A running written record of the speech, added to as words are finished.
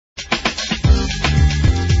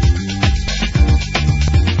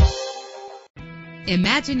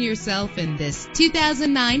Imagine yourself in this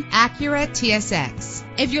 2009 Acura TSX.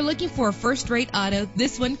 If you're looking for a first-rate auto,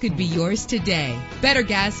 this one could be yours today. Better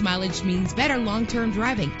gas mileage means better long-term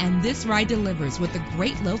driving, and this ride delivers with a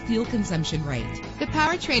great low fuel consumption rate. The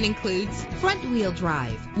powertrain includes front-wheel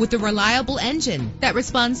drive with a reliable engine that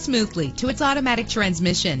responds smoothly to its automatic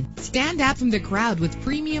transmission. Stand out from the crowd with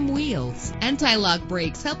premium wheels. Anti-lock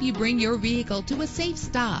brakes help you bring your vehicle to a safe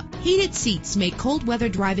stop. Heated seats make cold weather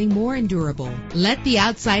driving more endurable. Let the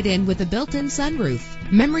outside in with a built-in sunroof.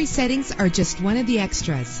 Memory settings are just one of the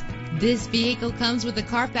extras. This vehicle comes with a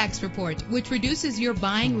Carfax report, which reduces your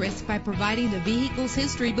buying risk by providing the vehicle's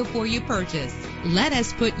history before you purchase. Let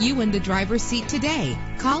us put you in the driver's seat today.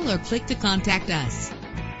 Call or click to contact us.